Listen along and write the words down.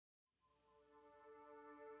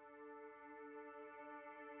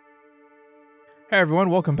Hey everyone,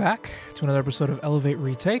 welcome back to another episode of Elevate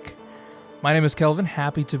Retake. My name is Kelvin,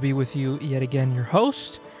 happy to be with you yet again, your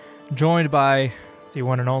host, joined by the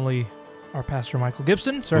one and only, our pastor Michael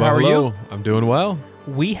Gibson. Sir, how are you? I'm doing well.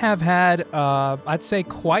 We have had, I'd say,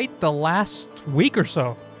 quite the last week or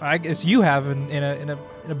so. I guess you have in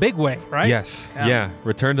a big way, right? Yes. Yeah.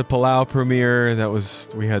 Return to Palau premiere.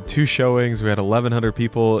 We had 2 showings. We had 1,100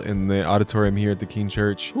 people in the auditorium here at the Keene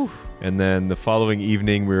Church. Whew. And then the following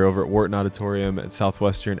evening, we were over at Wharton Auditorium at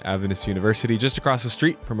Southwestern Adventist University, just across the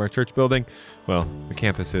street from our church building. Well, the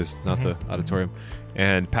campus is, not the auditorium.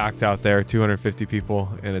 And packed out there, 250 people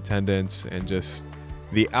in attendance. And just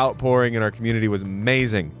the outpouring in our community was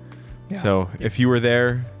amazing. Yeah. So if you were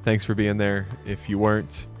there, thanks for being there. If you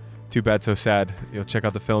weren't, too bad, so sad. You'll check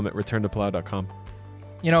out the film at returntopalau.com.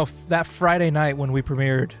 You know, that Friday night when we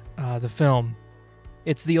premiered the film,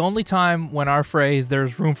 it's the only time when our phrase,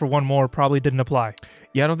 there's room for one more, probably didn't apply.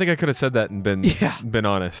 Yeah, I don't think I could have said that and been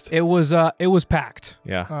honest. It was packed.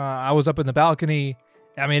 Yeah. I was up in the balcony.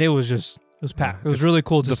 I mean, it was packed. It was really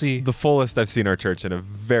cool to see. The fullest I've seen our church in a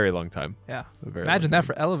very long time. Yeah. Imagine that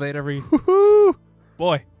for Elevate every... Woo-hoo!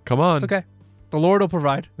 Boy. Come on. It's okay. The Lord will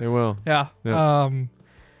provide. They will. Yeah.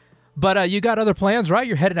 But you got other plans, right?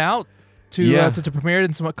 You're heading out to premiere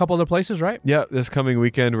it in a couple other places, right? Yeah, this coming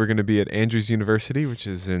weekend we're going to be at Andrews University, which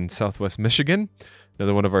is in Southwest Michigan.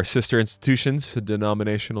 Another one of our sister institutions, a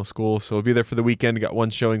denominational school. So we'll be there for the weekend. Got one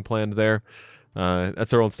showing planned there.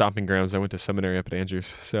 That's our old stomping grounds. I went to seminary up at Andrews.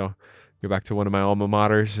 So go back to one of my alma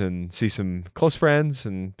maters and see some close friends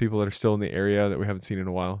and people that are still in the area that we haven't seen in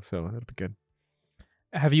a while. So that'll be good.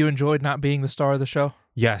 Have you enjoyed not being the star of the show?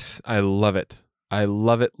 Yes, I love it. I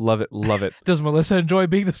love it, love it, love it. Does Melissa enjoy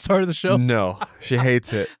being the star of the show? No, she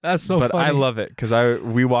hates it. That's so funny. But I love it because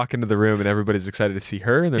we walk into the room and every's excited to see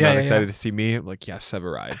her and they're not excited to see me. I'm like, yes, I've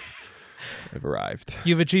arrived. I've arrived.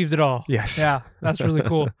 You've achieved it all. Yes. Yeah, that's really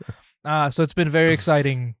cool. So it's been very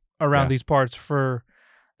exciting around these parts for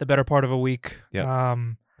the better part of a week. Yeah.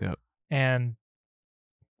 And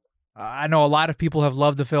I know a lot of people have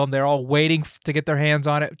loved the film. They're all waiting to get their hands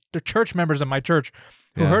on it. They're church members in my church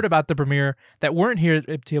who heard about the premiere that weren't here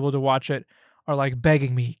to be able to watch it are like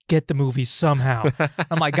begging me, get the movie somehow.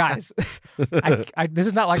 I'm like, guys, this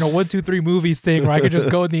is not like a 1, 2, 3 movies thing where I could just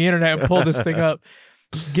go on the internet and pull this thing up.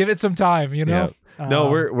 Give it some time, you know? Yeah. No,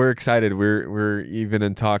 we're excited. We're even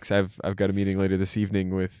in talks. I've got a meeting later this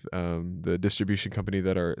evening with the distribution company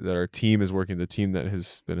that our team is working, the team that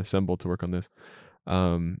has been assembled to work on this.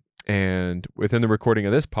 And within the recording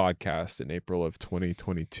of this podcast in April of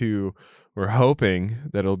 2022, we're hoping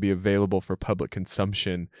that it'll be available for public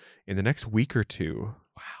consumption in the next week or two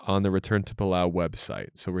on the Return to Palau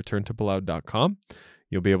website. So returntopalau.com.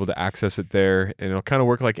 You'll be able to access it there, and it'll kind of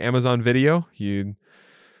work like Amazon Video. You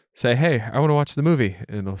say, hey, I want to watch the movie,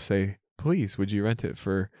 and it'll say, please, would you rent it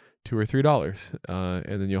for $2 or $3?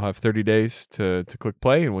 And then you'll have 30 days to click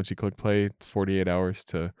play, and once you click play, it's 48 hours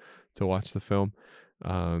to watch the film.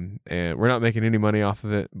 And we're not making any money off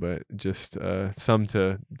of it, but just some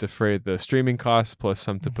to defray the streaming costs, plus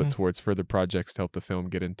some to put towards further projects to help the film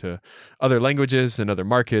get into other languages and other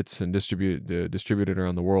markets and distribute it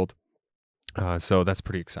around the world. So that's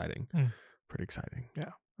pretty exciting. Pretty exciting.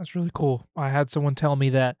 Yeah, that's really cool. I had someone tell me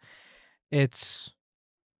that it's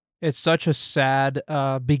such a sad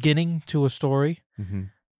beginning to a story.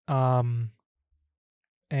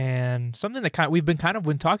 And something that we've been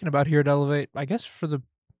talking about here at Elevate, I guess, for the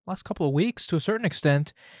last couple of weeks to a certain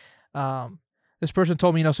extent. This person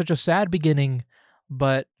told me, such a sad beginning,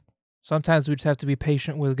 but sometimes we just have to be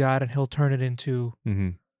patient with God and he'll turn it into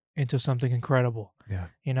something incredible. Yeah.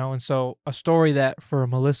 And so a story that for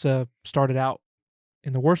Melissa started out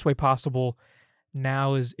in the worst way possible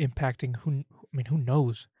now is impacting who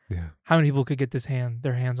knows how many people could get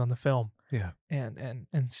their hands on the film. Yeah. And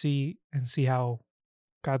see how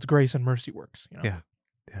God's grace and mercy works. Yeah.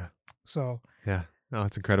 So. Yeah. No,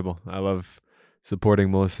 it's incredible. I love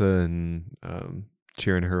supporting Melissa and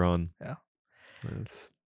cheering her on. Yeah.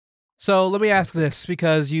 So let me ask this,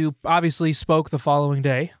 because you obviously spoke the following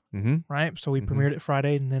day, right? So we premiered it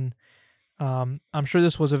Friday, and then I'm sure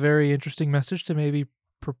this was a very interesting message to maybe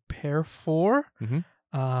prepare for.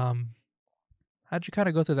 How'd you kind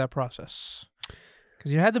of go through that process?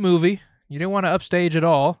 Because you had the movie. You didn't want to upstage at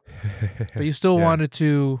all, but you still wanted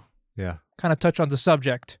to kind of touch on the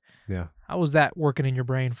subject. Yeah. How was that working in your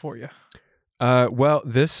brain for you? Well,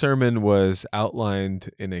 this sermon was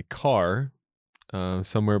outlined in a car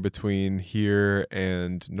somewhere between here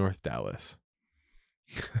and North Dallas.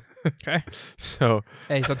 Okay. So,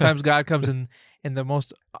 hey, sometimes God comes in the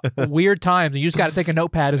most weird times, and you just got to take a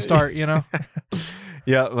notepad and start,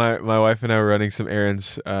 Yeah, my wife and I were running some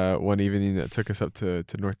errands one evening that took us up to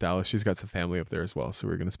North Dallas. She's got some family up there as well, so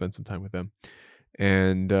we are going to spend some time with them.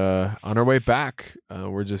 And on our way back,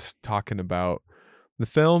 we're just talking about the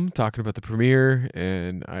film, talking about the premiere,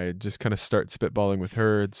 and I just kind of start spitballing with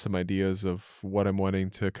her some ideas of what I'm wanting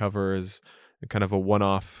to cover as kind of a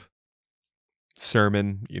one-off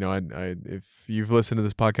sermon. You know, I if you've listened to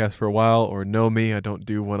this podcast for a while or know me, I don't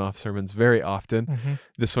do one-off sermons very often. Mm-hmm.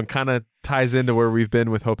 This one kind of ties into where we've been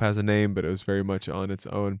with Hope Has a Name, but it was very much on its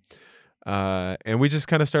own. And we just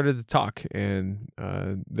kind of started to talk, and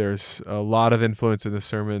there's a lot of influence in the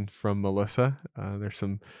sermon from Melissa. There's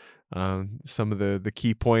some of the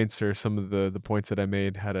key points, or some of the points that I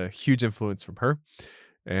made had a huge influence from her.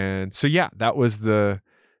 And so yeah,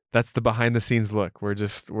 that's the behind the scenes look. We're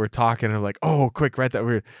talking, and I'm like, oh, quick, write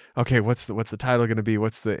that. Okay, what's the title going to be?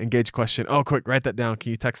 What's the engaged question? Oh, quick, write that down.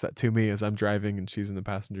 Can you text that to me as I'm driving and she's in the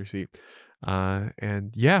passenger seat?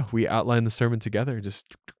 And yeah, we outlined the sermon together,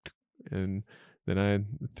 and then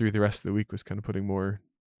through the rest of the week was kind of putting more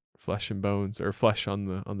flesh on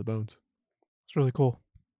the bones. It's really cool.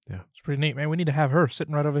 Yeah, it's pretty neat, man. We need to have her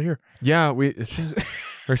sitting right over here. Yeah,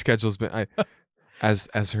 her schedule's been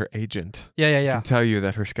as her agent. Yeah. I can tell you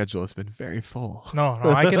that her schedule has been very full. No,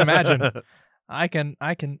 I can imagine. I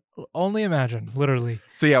can only imagine, literally.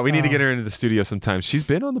 So yeah, we need to get her into the studio sometime. She's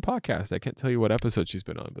been on the podcast. I can't tell you what episode she's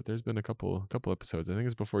been on, but there's been a couple episodes. I think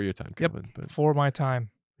it's before your time, Kevin. Yep, before my time.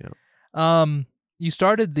 Yeah. You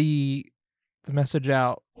started the message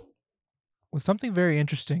out with something very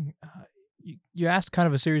interesting. You asked kind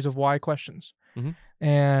of a series of why questions,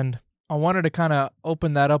 and I wanted to kind of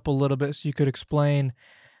open that up a little bit so you could explain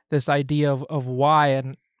this idea of why,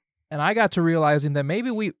 and I got to realizing that maybe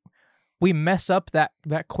we mess up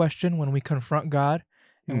that question when we confront God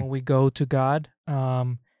and when we go to God.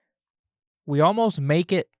 We almost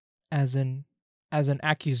make it as an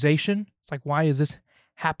accusation. It's like, why is this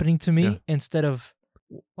happening to me? Yeah. Instead of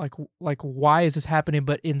like why is this happening?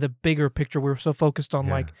 But in the bigger picture, we're so focused on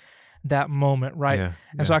like that moment, right? Yeah.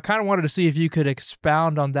 And so I kind of wanted to see if you could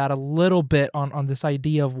expound on that a little bit, on this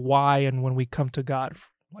idea of why and when we come to God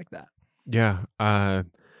like that. Yeah.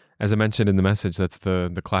 As I mentioned in the message, that's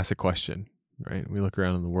the classic question, right? We look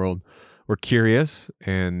around in the world, we're curious,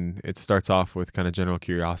 and it starts off with kind of general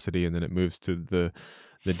curiosity, and then it moves to the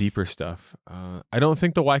deeper stuff. I don't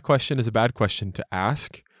think the why question is a bad question to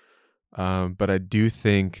ask, but I do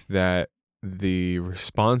think that the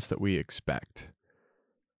response that we expect,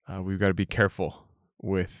 we've got to be careful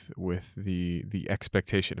with the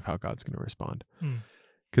expectation of how God's going to respond.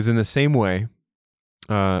 Because in the same way,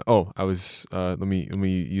 let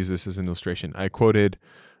me use this as an illustration. I quoted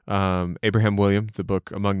Abraham William, the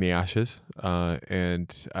book Among the Ashes,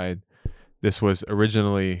 and this was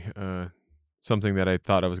originally something that I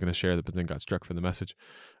thought I was going to share, but then got struck from the message.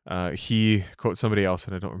 He quotes somebody else,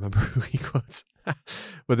 and I don't remember who he quotes.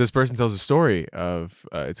 But this person tells a story of,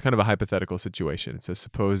 it's kind of a hypothetical situation. It says,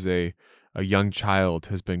 suppose a young child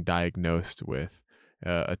has been diagnosed with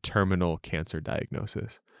a terminal cancer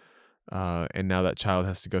diagnosis. And now that child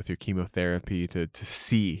has to go through chemotherapy to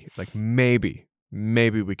see, like, maybe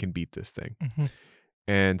we can beat this thing.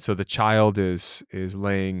 And so the child is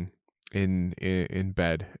laying in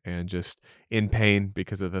bed and just in pain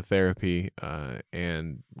because of the therapy,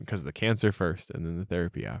 and because of the cancer first, and then the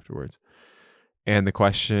therapy afterwards. And the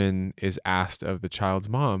question is asked of the child's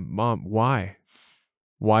mom, why?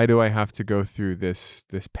 Why do I have to go through this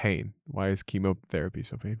pain? Why is chemotherapy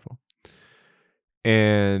so painful?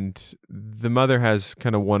 And the mother has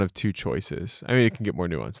kind of one of two choices. I mean, it can get more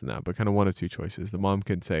nuanced than that, but kind of one of two choices. The mom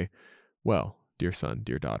can say, well, dear son,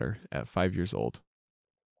 dear daughter, at 5 years old,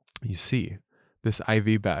 you see, this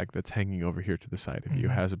IV bag that's hanging over here to the side of you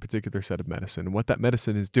has a particular set of medicine. And what that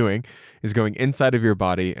medicine is doing is going inside of your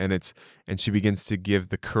body, and she begins to give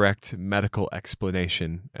the correct medical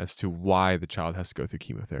explanation as to why the child has to go through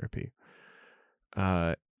chemotherapy.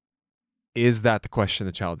 Is that the question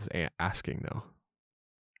the child is asking, though?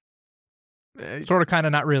 Sort of, kind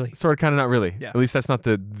of, not really. Sort of, kind of, not really. Yeah. At least that's not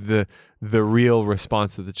the real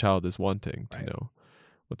response that the child is wanting to know.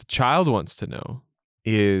 What the child wants to know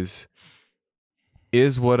is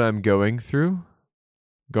what I'm going through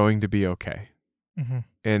going to be okay?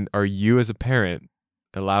 And are you as a parent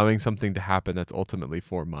allowing something to happen that's ultimately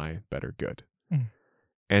for my better good?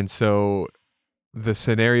 And so the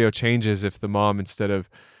scenario changes if the mom, instead of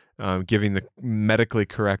giving the medically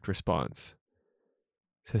correct response,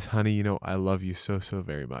 says, honey, I love you so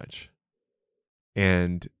very much.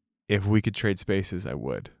 And if we could trade spaces, I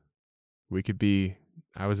would.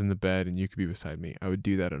 I was in the bed and you could be beside me. I would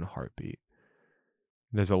do that in a heartbeat.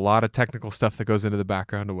 There's a lot of technical stuff that goes into the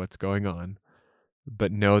background of what's going on.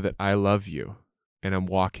 but know that I love you and I'm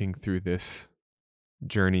walking through this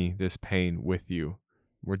journey, this pain with you.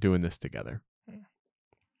 We're doing this together.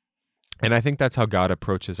 And I think that's how God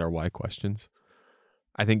approaches our why questions.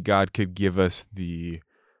 I think God could give us the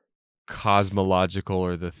cosmological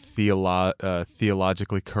or the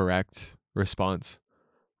theologically correct response,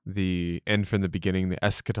 the end from the beginning, the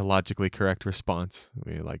eschatologically correct response. I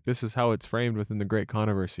mean, like, this is how it's framed within the great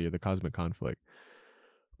controversy or the cosmic conflict.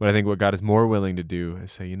 But I think what God is more willing to do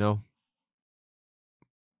is say,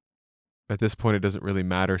 at this point, it doesn't really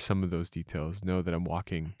matter some of those details. Know that I'm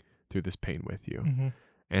walking through this pain with you. Mm-hmm.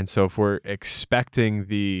 And so if we're expecting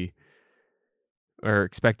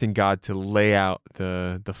God to lay out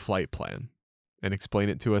the flight plan and explain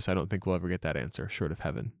it to us, I don't think we'll ever get that answer short of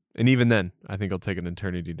heaven. And even then, I think it'll take an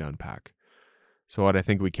eternity to unpack. So what I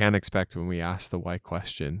think we can expect when we ask the why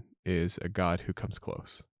question is a God who comes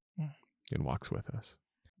close and walks with us.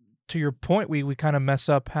 To your point, we kind of mess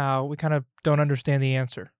up how we kind of don't understand the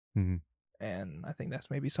answer. Mm-hmm. And I think that's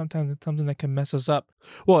maybe sometimes it's something that can mess us up.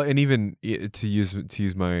 Well, and even to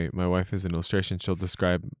use my wife as an illustration, she'll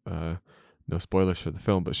describe, no spoilers for the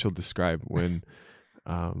film, but she'll describe when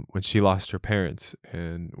she lost her parents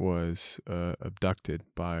and was abducted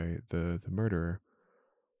by the murderer.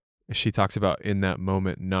 She talks about in that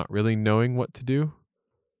moment not really knowing what to do,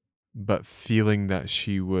 but feeling that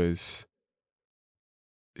she was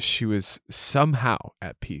somehow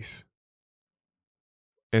at peace.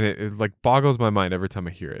 And it like boggles my mind every time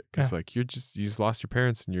I hear it, because like you just lost your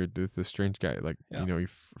parents and you're this strange guy, like you're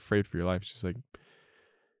afraid for your life. She's like,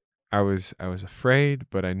 I was afraid,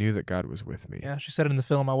 but I knew that God was with me. Yeah, she said in the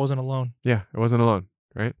film, I wasn't alone. Yeah, I wasn't alone,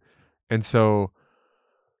 right? And so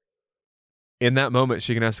in that moment,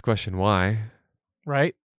 she can ask the question, why?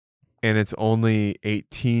 Right. And it's only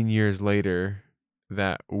 18 years later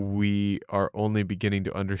that we are only beginning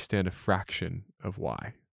to understand a fraction of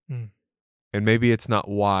why. And maybe it's not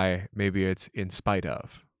why, maybe it's in spite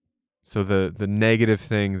of. So the negative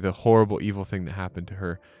thing, the horrible, evil thing that happened to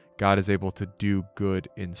her, God is able to do good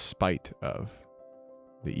in spite of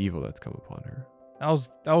the evil that's come upon her.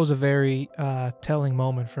 That was a very telling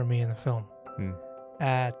moment for me in the film.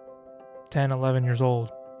 At 10, 11 years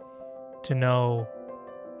old, to know,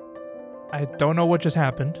 I don't know what just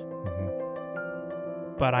happened,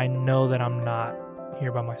 but I know that I'm not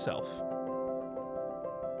here by myself.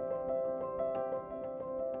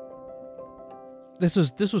 This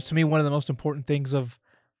was to me one of the most important things of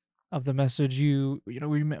the message. We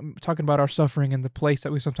talking about our suffering and the place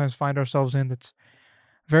that we sometimes find ourselves in that's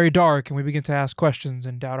very dark, and we begin to ask questions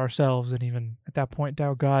and doubt ourselves, and even at that point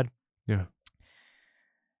doubt God. Yeah.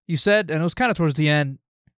 You said, and it was kind of towards the end,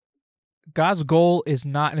 God's goal is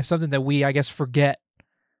not, and it's something that we, I guess, forget.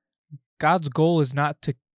 God's goal is not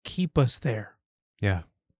to keep us there. Yeah.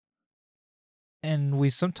 And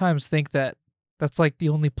we sometimes think that that's like the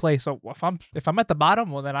only place. So if I'm at the bottom,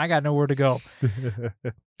 well, then I got nowhere to go.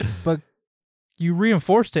 But you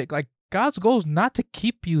reinforced it. Like, God's goal is not to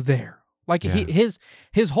keep you there. Like his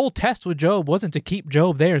whole test with Job wasn't to keep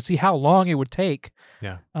Job there and see how long it would take.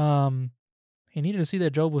 Yeah. He needed to see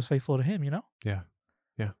that Job was faithful to him. Yeah.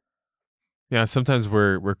 Yeah. Yeah. Sometimes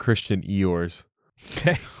we're Christian Eeyores.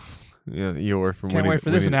 Okay. Yeah, Eeyore from Can't wait for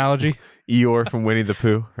this analogy. Eeyore from Winnie the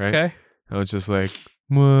Pooh, right? Okay. I was just like,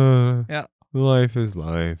 yeah. Life is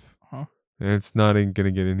life. Uh-huh. And it's not going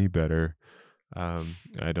to get any better.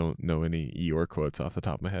 I don't know any Eeyore quotes off the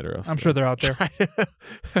top of my head, or else I'm sure they're out there.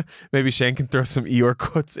 Maybe Shane can throw some Eeyore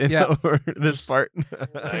quotes in over this part.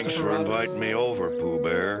 Thanks for inviting me over, Pooh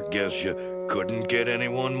Bear. Guess you couldn't get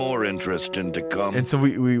anyone more interesting to come. And so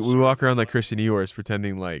we walk around like Christian Eeyores,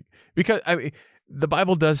 pretending like, because I mean, the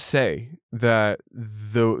Bible does say that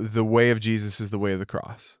the way of Jesus is the way of the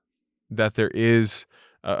cross, that there is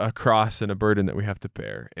a cross and a burden that we have to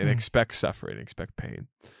bear, and expect suffering, expect pain.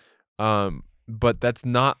 But that's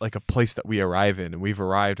not like a place that we arrive in, and we've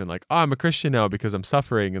arrived and like, oh, I'm a Christian now because I'm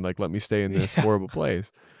suffering, and like, let me stay in this horrible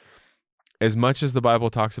place. As much as the Bible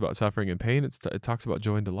talks about suffering and pain, it talks about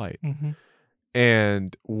joy and delight.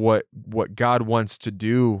 And what God wants to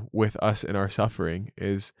do with us in our suffering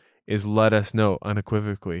is let us know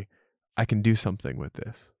unequivocally, I can do something with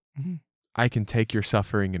this. I can take your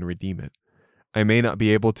suffering and redeem it. I may not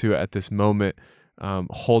be able to at this moment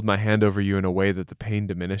hold my hand over you in a way that the pain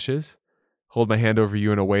diminishes, hold my hand over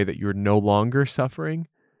you in a way that you're no longer suffering,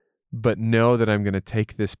 but know that I'm going to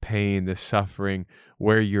take this pain, this suffering,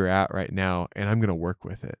 where you're at right now, and I'm going to work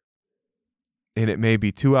with it. And it may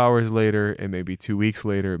be 2 hours later, it may be 2 weeks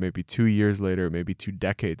later, it may be 2 years later, it may be 2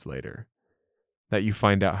 decades later, that you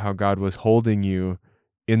find out how God was holding you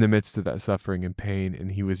in the midst of that suffering and pain,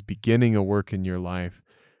 and he was beginning a work in your life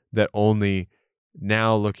that only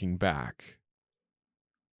Now looking back,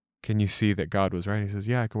 can you see that God was right? He says,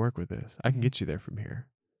 yeah, I can work with this. I can get you there from here.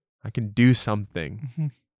 I can do something Mm-hmm.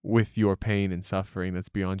 with your pain and suffering that's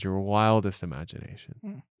beyond your wildest imagination.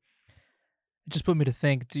 It just put me to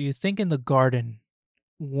think, do you think in the garden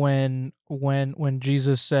when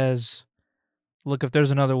Jesus says, look, if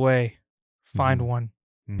there's another way, find Mhm. one.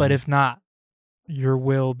 But Mhm. if not, your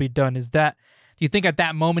will be done. Do you think at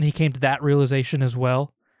that moment he came to that realization as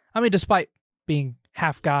well? I mean, despite being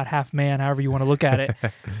half God, half man, however you want to look at it,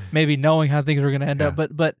 maybe knowing how things are going to end up,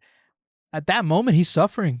 but at that moment he's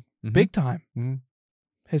suffering big time. Mhm.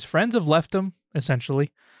 His friends have left him,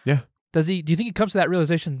 essentially. Yeah. Do you think he comes to that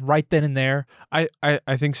realization right then and there? I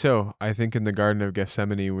think so. I think in the Garden of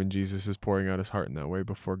Gethsemane, when Jesus is pouring out his heart in that way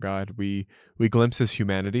before God, we glimpse his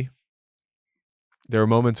humanity. There are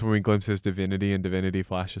moments when we glimpse his divinity, and divinity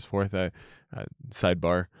flashes forth.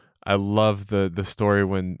 Sidebar. I love the story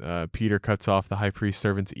when Peter cuts off the high priest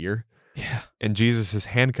servant's ear. Yeah. And Jesus is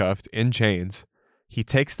handcuffed in chains. He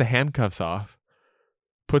takes the handcuffs off,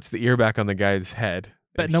 puts the ear back on the guy's head.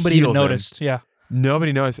 But and nobody even heals him. noticed. Yeah.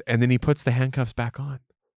 Nobody noticed. And then he puts the handcuffs back on.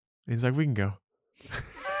 And he's like, we can go.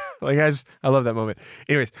 Like, I love that moment.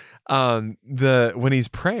 Anyways, when he's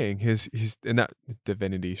praying, his and that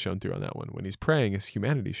divinity shown through on that one. When he's praying, his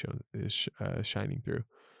humanity is shining through.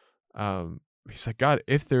 He's like, God,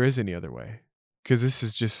 if there is any other way, because this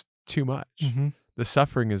is just too much. Mm-hmm. The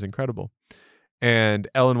suffering is incredible. And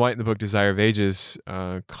Ellen White in the book Desire of Ages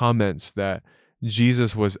comments that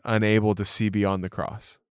Jesus was unable to see beyond the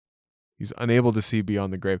cross. He's unable to see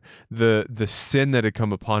beyond the grave. The sin that had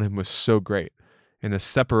come upon him was so great, and the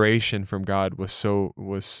separation from God was so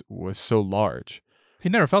large. He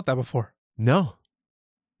never felt that before. No.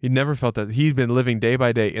 He never felt that. He'd been living day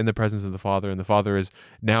by day in the presence of the Father, and the Father is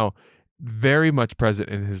now very much present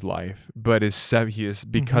in his life, but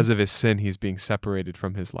because of his sin, he's being separated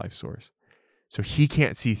from his life source. So he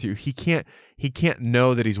can't see through. He can't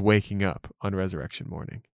know that he's waking up on resurrection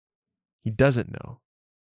morning. He doesn't know.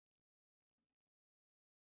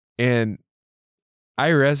 And I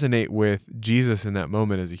resonate with Jesus in that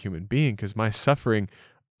moment as a human being, because my suffering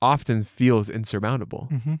often feels insurmountable.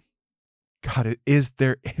 Mm-hmm. God, is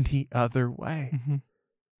there any other way? Mm-hmm.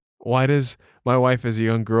 Why does my wife as a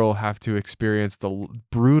young girl have to experience the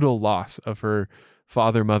brutal loss of her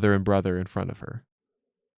father, mother, and brother in front of her?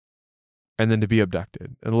 And then to be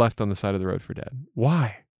abducted and left on the side of the road for dead.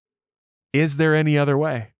 Why? Is there any other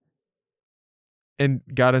way? And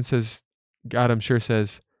God, I'm sure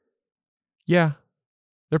says, yeah,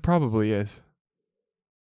 there probably is.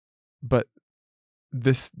 But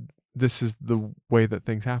this is the way that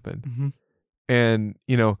things happen. Mm-hmm. And,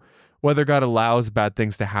 whether God allows bad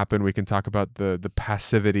things to happen, we can talk about the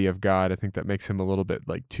passivity of God. I think that makes him a little bit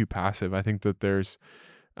like too passive. I think that there's,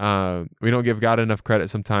 we don't give God enough credit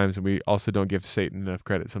sometimes, and we also don't give Satan enough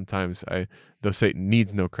credit sometimes. Though Satan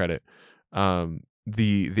needs no credit,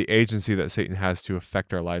 the agency that Satan has to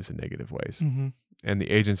affect our lives in negative ways, Mm-hmm. and the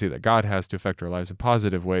agency that God has to affect our lives in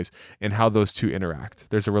positive ways, and how those two interact.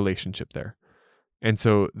 There's a relationship there. And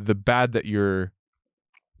so the bad that you're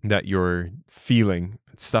feeling,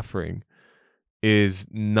 suffering, is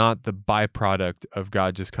not the byproduct of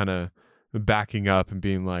God just kind of backing up and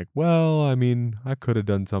being like, well, I mean, I could have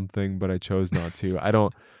done something, but I chose not to.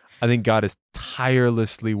 I think God is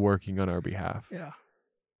tirelessly working on our behalf. Yeah.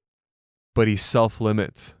 But he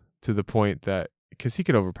self-limits to the point that, because he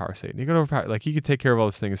could overpower Satan. He could take care of all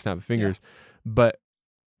this thing and snap his fingers. Yeah. But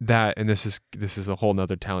that, and this is a whole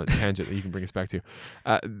nother tangent that you can bring us back to.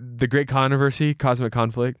 The great controversy, cosmic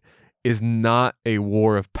conflict, is not a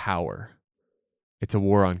war of power. It's a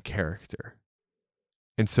war on character.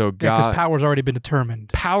 And so God, because power's already been determined.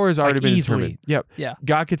 Power's already been easily. determined. Yep. Yeah.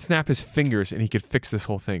 God could snap his fingers and he could fix this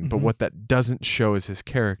whole thing. But what that doesn't show is his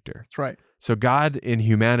character. That's right. So God in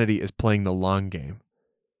humanity is playing the long game.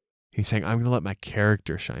 He's saying, I'm going to let my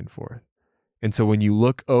character shine forth. And so when you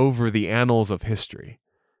look over the annals of history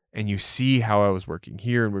and you see how I was working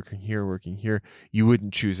here and working here and working here, you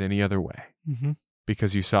wouldn't choose any other way,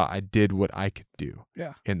 because you saw I did what I could do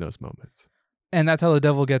in those moments. And that's how the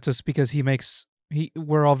devil gets us, because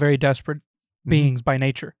we're all very desperate beings by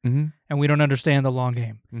nature, and we don't understand the long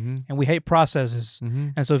game, and we hate processes.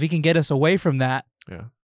 And so if he can get us away from that,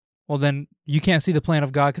 well, then you can't see the plan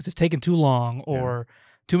of God because it's taken too long, or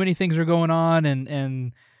too many things are going on,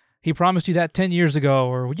 and he promised you that 10 years ago,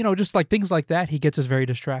 or just like things like that. He gets us very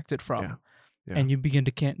distracted from, and you begin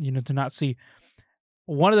to to not see.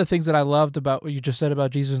 One of the things that I loved about what you just said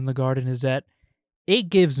about Jesus in the garden is that it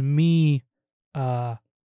gives me a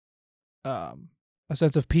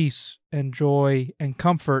sense of peace and joy and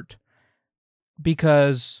comfort,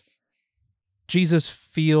 because Jesus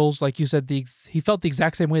feels, like you said, he felt the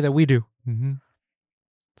exact same way that we do. Mm-hmm.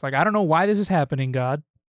 It's like, I don't know why this is happening, God.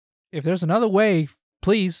 If there's another way,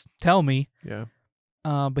 please tell me. Yeah.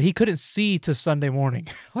 But he couldn't see to Sunday morning.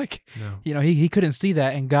 Like, No. He couldn't see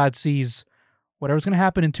that, and God sees whatever's going to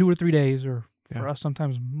happen in 2 or 3 days, or for Yeah. us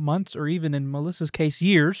sometimes months, or even in Melissa's case,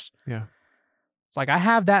 years. Yeah. It's like, I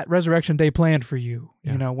have that resurrection day planned for you,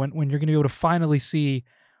 Yeah. when you're going to be able to finally see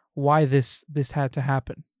why this had to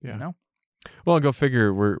happen, Yeah. Well, go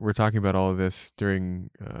figure. We're talking about all of this during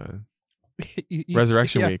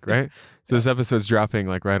Resurrection Week, right? So this episode's dropping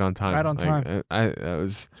like right on time. Right on time.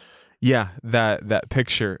 That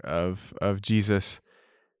picture of Jesus,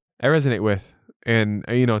 I resonate with, and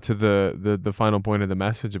to the final point of the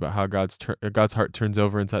message about how God's heart turns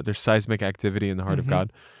over inside. There's seismic activity in the heart of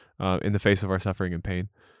God, in the face of our suffering and pain.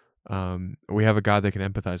 We have a God that can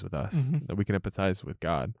empathize with us, that we can empathize with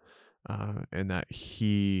God, and that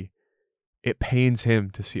it pains him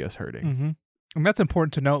to see us hurting. And that's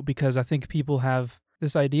important to note, because I think people have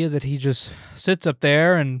this idea that he just sits up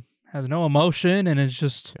there and has no emotion and is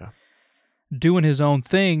just doing his own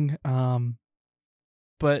thing.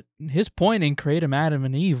 But his point in creating Adam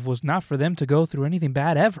and Eve was not for them to go through anything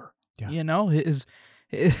bad ever. Yeah.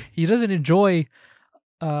 He doesn't enjoy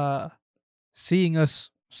seeing us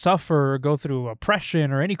suffer or go through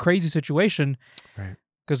oppression or any crazy situation, right?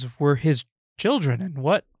 Because we're his children, and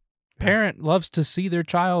what parent loves to see their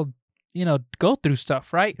child, go through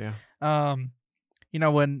stuff, right? Yeah.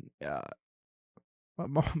 When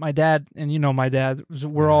my dad, and my dad,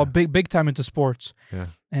 we're all big time into sports. Yeah.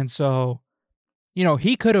 And so,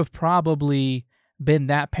 he could have probably been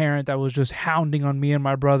that parent that was just hounding on me and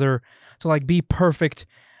my brother to like be perfect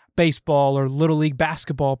baseball or little league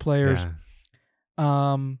basketball players.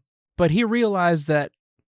 Yeah. But he realized that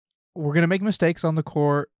we're going to make mistakes on the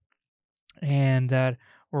court, and that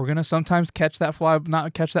we're going to sometimes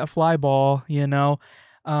not catch that fly ball, and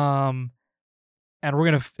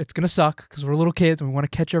it's going to suck because we're little kids and we want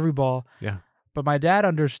to catch every ball. Yeah. But my dad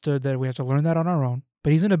understood that we have to learn that on our own,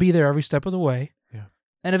 but he's going to be there every step of the way. Yeah.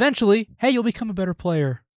 And eventually, hey, you'll become a better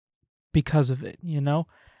player because of it,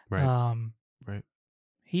 Right. Right.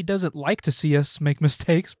 He doesn't like to see us make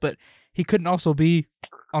mistakes, but he couldn't also be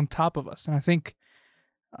on top of us. And I think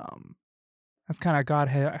that's kind of God,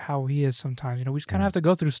 how he is sometimes. We just kind of have to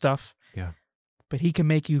go through stuff. Yeah. But he can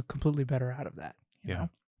make you completely better out of that. You Yeah. know?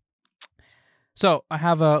 So I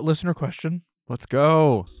have a listener question. Let's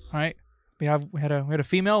go. All right. We had a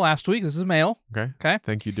female last week. This is a male. Okay.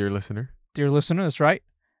 Thank you, dear listener. Dear listener, that's right.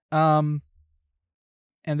 And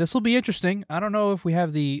this will be interesting. I don't know if we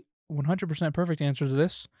have the 100% perfect answer to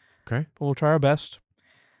this. Okay. But we'll try our best.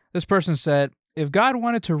 This person said, if God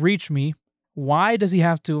wanted to reach me, why does he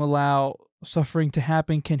have to allow suffering to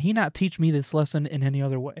happen? Can he not teach me this lesson in any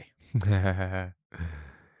other way?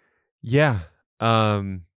 Yeah.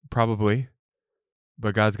 Probably.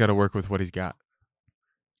 But God's got to work with what he's got.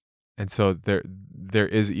 And so there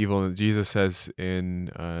is evil. Jesus says in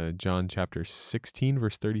John chapter 16,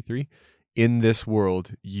 verse 33, in this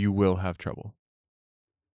world you will have trouble.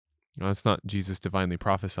 Now, it's not Jesus divinely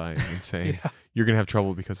prophesying and saying, you're going to have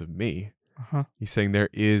trouble because of me. Uh-huh. He's saying there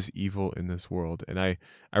is evil in this world. And I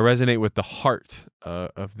resonate with the heart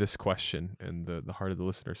of this question and the heart of the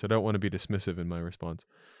listener. So I don't want to be dismissive in my response,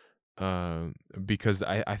 because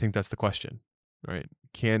I think that's the question, right?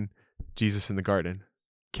 Can Jesus in the garden,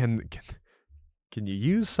 can you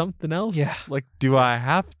use something else? Yeah. Like, do I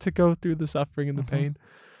have to go through the suffering and the pain?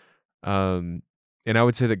 And I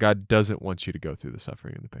would say that God doesn't want you to go through the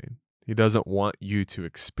suffering and the pain. He doesn't want you to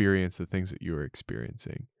experience the things that you are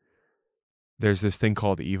experiencing. There's this thing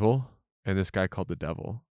called evil and this guy called the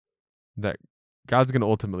devil that God's going to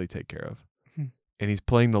ultimately take care of. And he's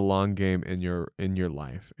playing the long game in your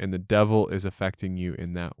life. And the devil is affecting you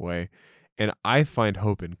in that way. And I find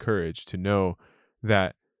hope and courage to know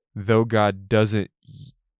that though God doesn't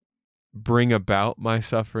bring about my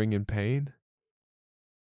suffering and pain,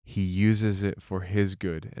 he uses it for his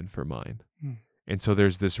good and for mine. And so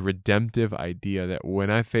there's this redemptive idea that when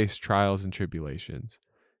I face trials and tribulations,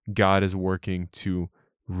 God is working to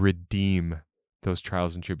redeem those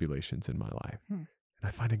trials and tribulations in my life. And I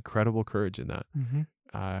find incredible courage in that.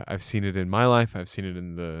 I've seen it in my life. I've seen it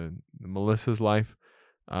in the Melissa's life.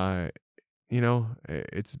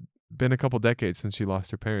 It's been a couple decades since she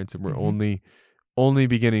lost her parents, and we're only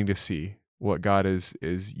beginning to see what God is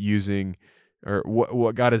using, or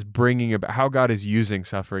what God is bringing about, how God is using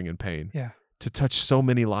suffering and pain to touch so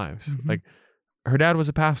many lives. Like, her dad was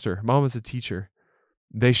a pastor, her mom was a teacher.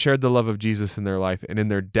 They shared the love of Jesus in their life, and in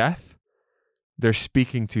their death, they're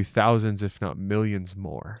speaking to thousands, if not millions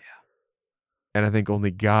more. And I think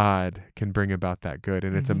only God can bring about that good.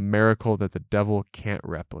 And it's a miracle that the devil can't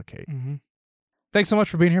replicate. Mm-hmm. Thanks so much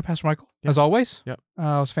for being here, Pastor Michael. As always. Yep. It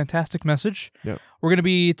was a fantastic message. Yep. We're going to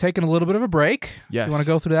be taking a little bit of a break. Yes. You want to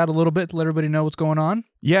go through that a little bit to let everybody know what's going on?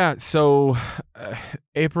 Yeah. So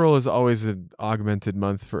April is always an augmented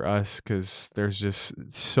month for us because there's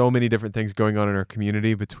just so many different things going on in our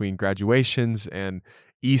community between graduations and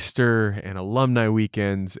Easter and alumni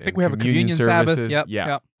weekends. I think we have a communion services. Sabbath. Yep. Yeah.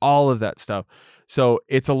 Yep. All of that stuff. So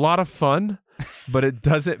it's a lot of fun, but it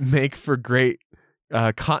doesn't make for great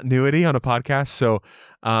continuity on a podcast. So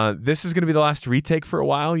this is going to be the last retake for a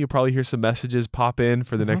while. You'll probably hear some messages pop in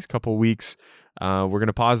for the next couple weeks. We're going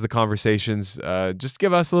to pause the conversations, just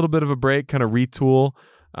give us a little bit of a break, kind of retool,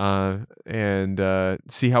 and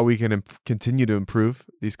see how we can continue to improve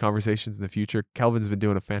these conversations in the future. Kelvin's been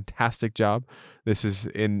doing a fantastic job. This is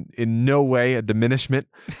in no way a diminishment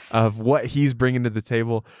of what he's bringing to the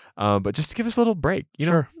table, but just to give us a little break, you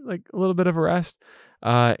know, like a little bit of a rest.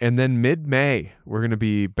 And then mid-May, we're going to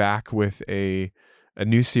be back with a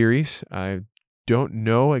new series. I don't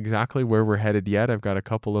know exactly where we're headed yet. I've got a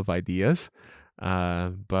couple of ideas,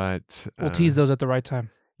 but we'll tease those at the right time.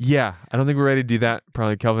 Yeah, I don't think we're ready to do that.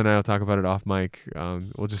 Probably Kelvin and I will talk about it off mic.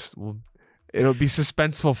 It'll be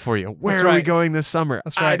suspenseful for you. Where are we going this summer?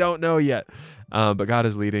 That's right. I don't know yet, but God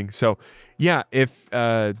is leading. So, yeah, if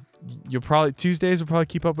you'll probably Tuesdays we'll probably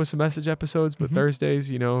keep up with some message episodes, but Thursdays,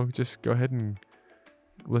 you know, just go ahead and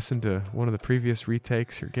listen to one of the previous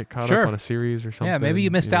retakes or get caught up on a series or something. Yeah, maybe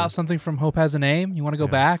you missed out something from Hope Has a Name. You want to go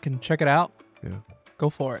back and check it out? Yeah.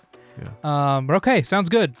 Go for it. Yeah. But okay, sounds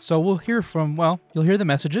good. So we'll hear you'll hear the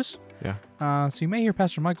messages. Yeah. So you may hear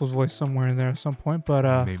Pastor Michael's voice somewhere in there at some point,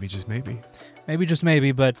 but maybe just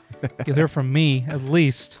maybe, but you'll hear from me at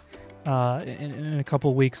least in a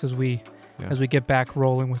couple of weeks as we get back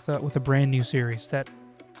rolling with a brand new series that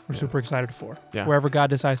we're super excited for. Yeah. Wherever God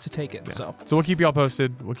decides to take it. Yeah. So we'll keep you all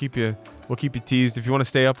posted. We'll keep you teased. If you want to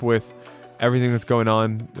stay up with everything that's going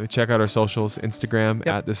on, check out our socials. Instagram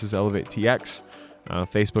at This Is Elevate TX.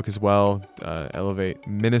 Facebook as well, Elevate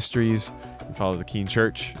Ministries. You follow the Keene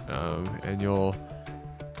Church, and you'll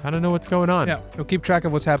kind of know what's going on. Yeah, you'll keep track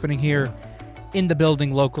of what's happening here in the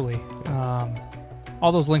building locally.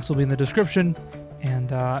 All those links will be in the description.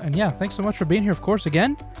 And yeah, thanks so much for being here, of course,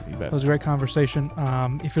 again. You bet. It was a great conversation.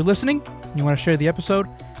 If you're listening and you want to share the episode,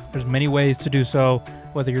 there's many ways to do so.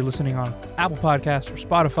 Whether you're listening on Apple Podcasts or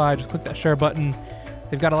Spotify, just click that share button.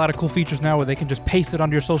 They've got a lot of cool features now where they can just paste it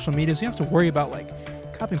onto your social media, so you don't have to worry about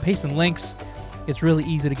copy and pasting links. It's really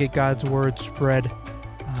easy to get God's word spread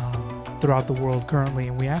throughout the world currently,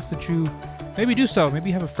 and we ask that you maybe do so. Maybe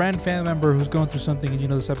you have a friend, family member who's going through something and you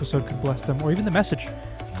know this episode could bless them, or even the message.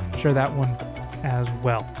 Share that one as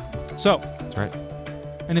well. So, that's right.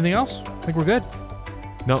 Anything else? I think we're good.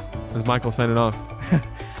 No, this is Michael signing off.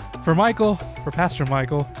 For Michael, for Pastor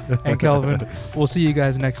Michael and Kelvin, we'll see you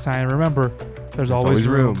guys next time. Remember, there's always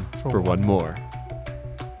room for one more.